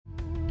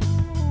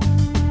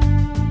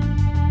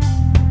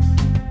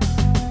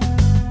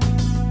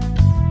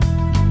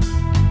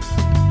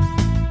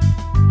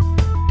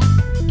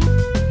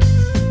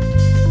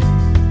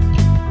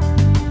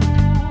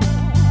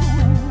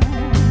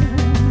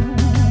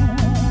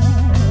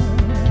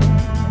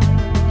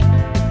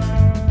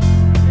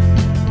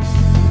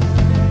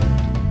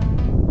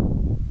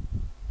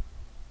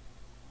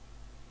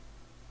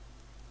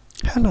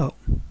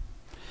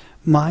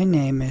My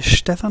name is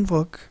Stefan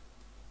Wook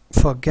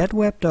for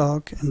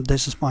GetWebDoc, and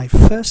this is my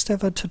first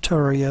ever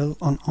tutorial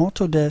on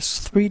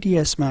Autodesk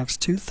 3ds Max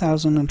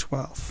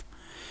 2012.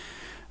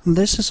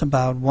 This is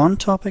about one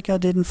topic I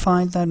didn't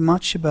find that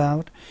much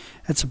about.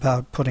 It's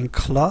about putting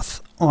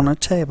cloth on a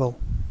table.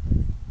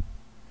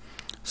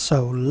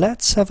 So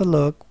let's have a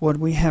look what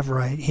we have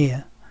right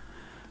here.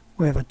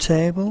 We have a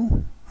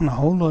table in a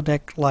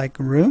holodeck-like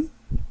room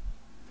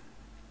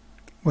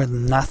with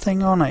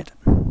nothing on it.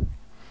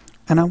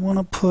 And I want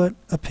to put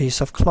a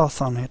piece of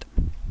cloth on it.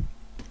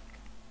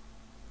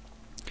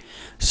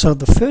 So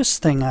the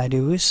first thing I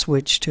do is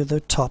switch to the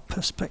top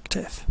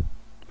perspective.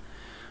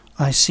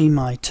 I see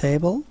my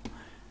table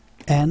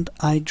and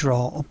I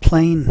draw a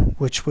plane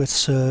which will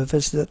serve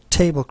as the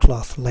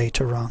tablecloth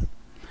later on.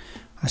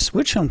 I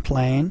switch on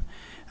plane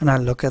and I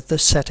look at the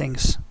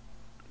settings,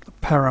 the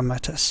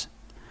parameters.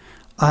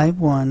 I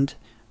want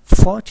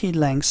 40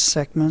 length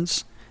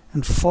segments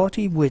and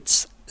 40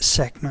 width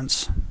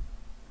segments.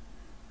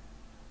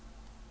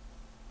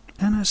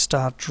 And I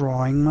start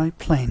drawing my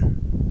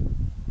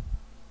plane.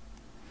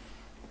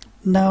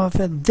 Now if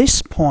at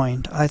this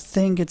point I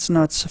think it's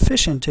not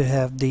sufficient to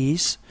have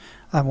these,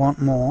 I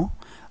want more,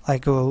 I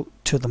go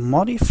to the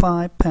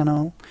Modify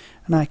panel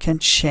and I can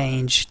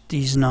change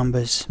these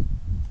numbers.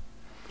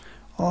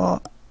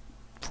 Or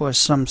for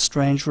some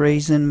strange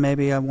reason,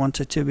 maybe I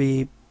want it to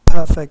be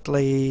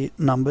perfectly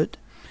numbered.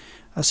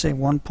 I say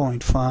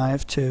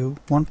 1.5 to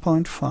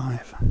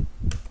 1.5.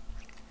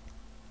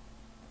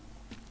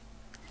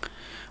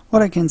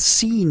 What I can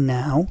see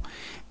now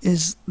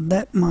is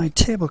that my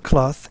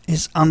tablecloth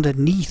is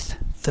underneath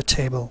the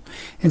table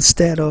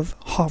instead of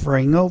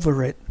hovering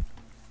over it,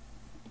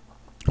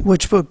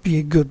 which would be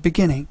a good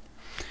beginning.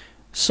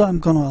 So I'm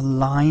going to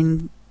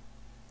align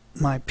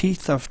my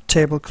piece of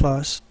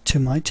tablecloth to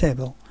my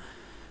table.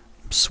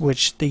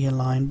 Switch the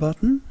Align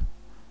button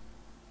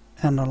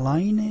and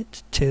align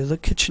it to the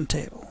kitchen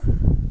table.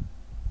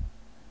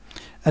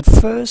 At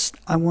first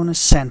I want to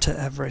center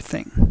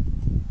everything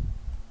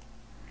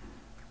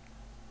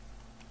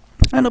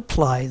and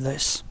apply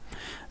this,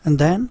 and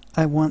then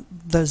I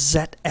want the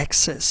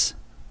Z-axis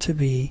to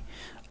be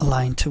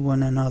aligned to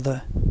one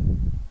another,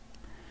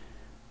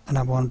 and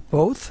I want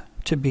both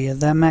to be at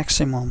their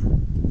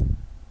maximum.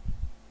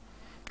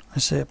 I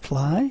say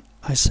apply,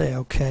 I say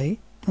OK,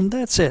 and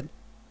that's it.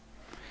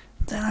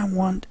 Then I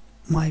want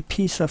my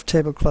piece of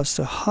tablecloth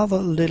to hover a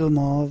little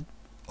more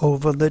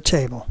over the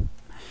table.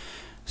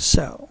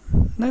 So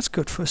that's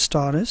good for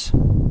starters.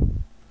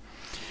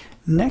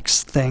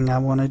 Next thing I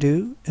want to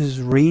do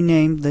is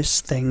rename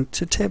this thing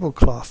to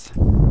tablecloth.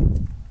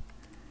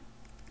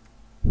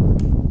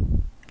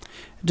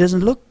 It doesn't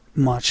look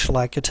much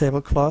like a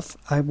tablecloth.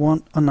 I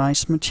want a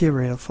nice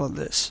material for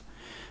this.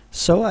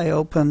 So I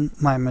open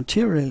my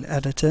material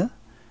editor,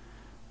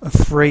 a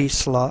free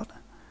slot.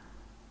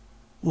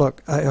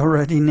 Look, I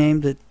already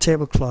named it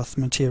tablecloth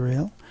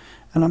material,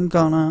 and I'm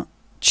gonna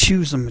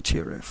choose a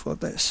material for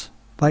this.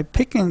 By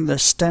picking the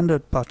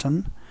standard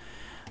button,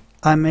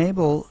 I'm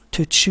able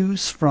to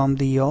choose from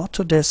the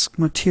Autodesk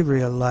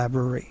material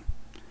library,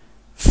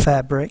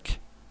 fabric,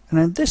 and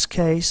in this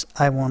case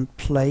I want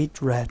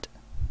plate red.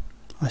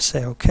 I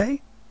say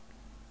OK,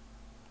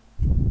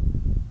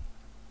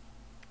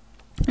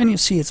 and you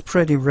see it's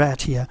pretty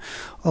red here,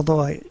 although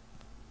I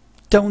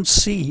don't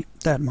see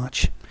that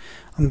much.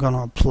 I'm going to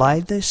apply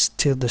this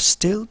to the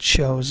still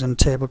chosen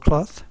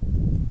tablecloth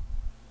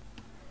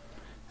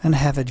and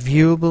have it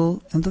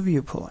viewable in the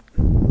viewport.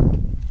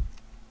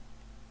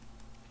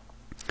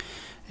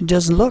 It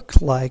doesn't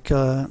look like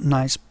a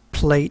nice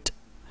plate.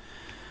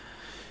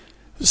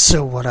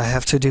 So what I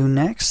have to do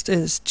next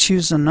is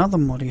choose another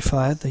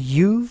modifier, the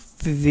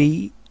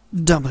UVW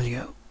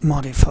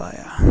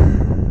modifier.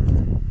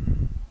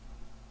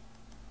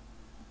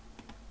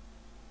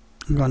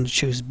 I'm going to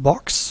choose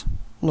box.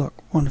 Look,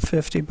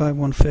 150 by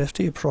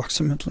 150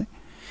 approximately.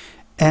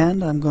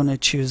 And I'm going to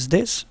choose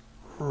this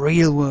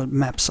real world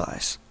map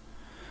size.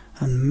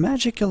 And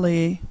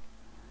magically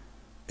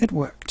it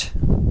worked.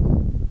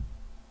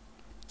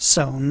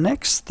 So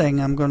next thing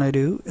I'm going to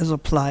do is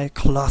apply a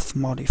Cloth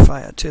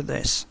Modifier to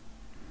this.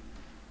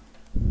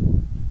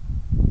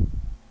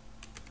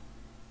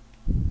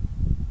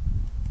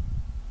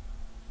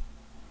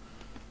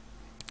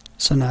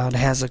 So now it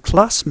has a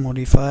Cloth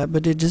Modifier,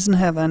 but it doesn't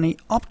have any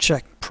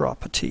object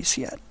properties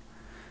yet.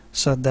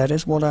 So that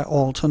is what I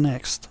alter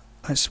next.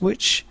 I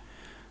switch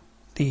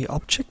the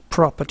Object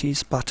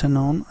Properties button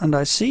on, and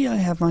I see I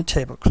have my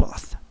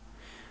tablecloth.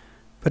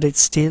 But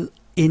it's still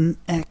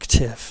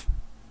inactive.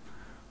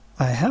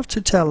 I have to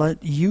tell it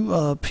you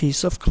are a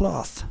piece of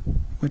cloth,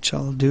 which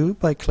I'll do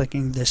by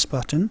clicking this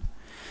button,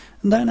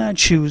 and then I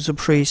choose a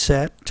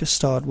preset to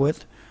start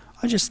with.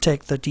 I just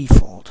take the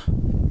default.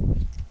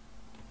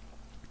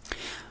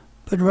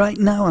 But right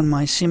now in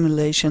my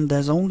simulation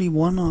there's only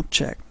one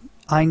object.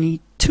 I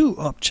need two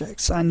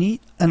objects. I need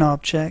an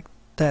object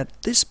that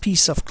this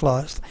piece of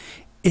cloth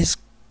is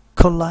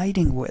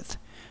colliding with,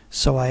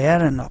 so I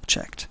add an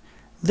object.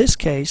 In this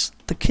case,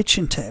 the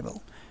kitchen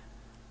table.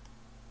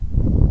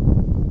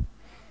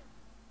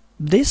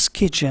 this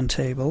kitchen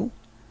table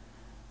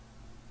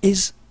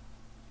is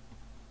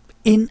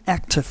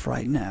inactive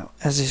right now,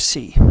 as you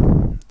see.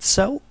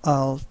 So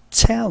I'll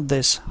tell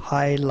this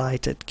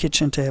highlighted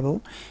kitchen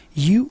table,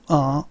 you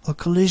are a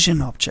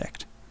collision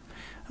object.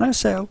 And I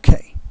say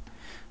OK.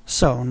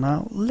 So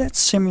now let's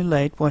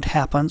simulate what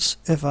happens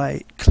if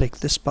I click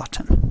this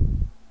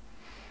button.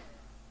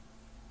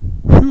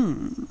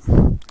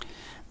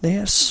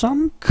 There's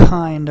some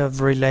kind of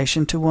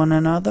relation to one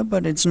another,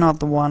 but it's not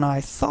the one I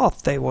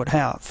thought they would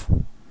have.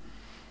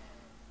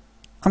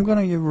 I'm going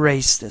to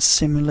erase this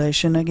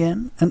simulation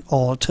again and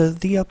alter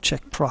the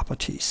object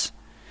properties.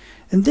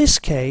 In this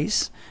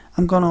case,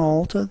 I'm going to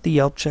alter the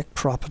object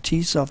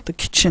properties of the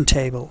kitchen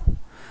table.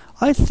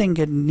 I think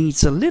it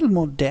needs a little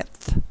more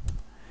depth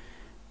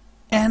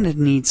and it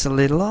needs a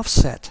little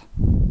offset.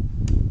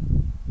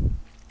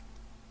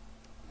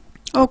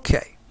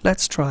 Okay,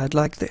 let's try it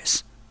like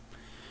this.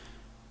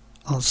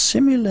 I'll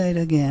simulate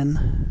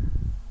again,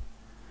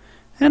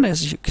 and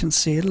as you can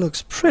see, it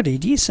looks pretty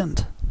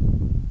decent.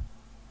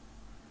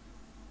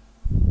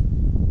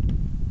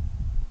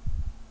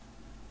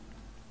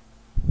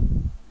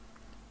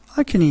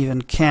 I can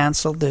even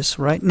cancel this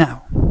right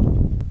now.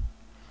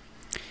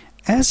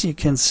 As you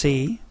can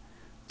see,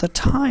 the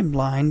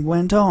timeline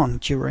went on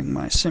during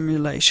my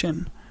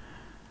simulation.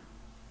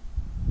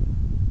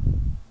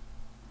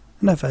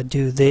 And if I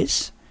do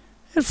this,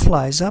 it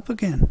flies up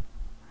again.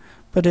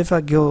 But if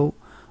I go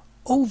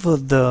over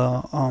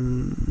the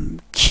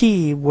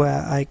key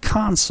where I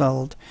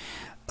canceled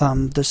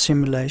the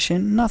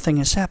simulation, nothing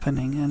is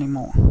happening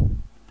anymore.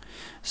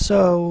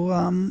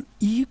 So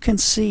you can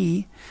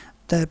see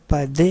that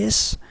by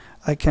this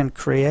I can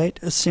create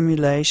a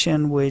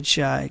simulation which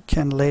I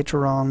can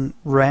later on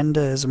render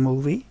as a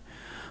movie,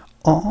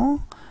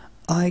 or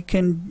I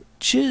can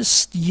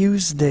just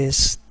use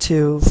this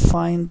to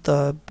find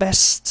the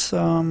best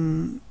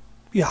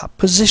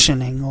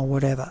positioning or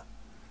whatever.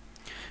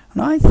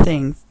 And I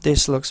think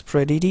this looks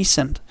pretty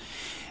decent.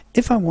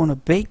 If I want to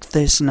bake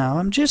this now,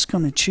 I'm just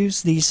going to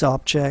choose this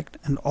object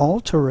and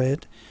alter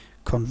it,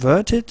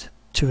 convert it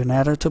to an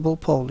editable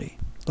poly.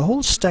 The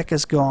whole stack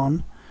is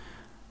gone.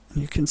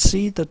 You can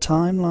see the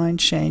timeline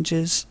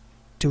changes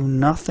do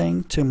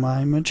nothing to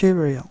my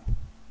material.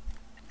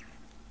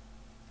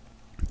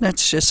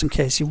 That's just in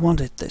case you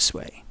want it this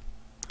way.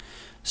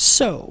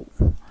 So,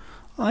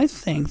 I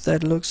think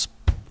that looks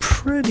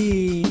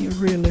pretty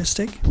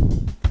realistic.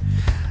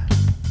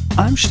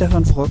 I'm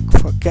Stefan Vrook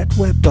for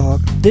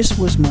GetWebDoc. This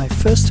was my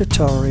first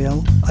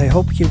tutorial. I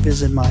hope you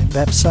visit my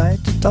website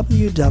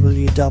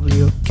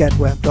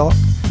www.getwebdoc,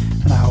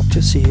 and I hope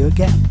to see you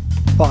again.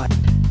 Bye.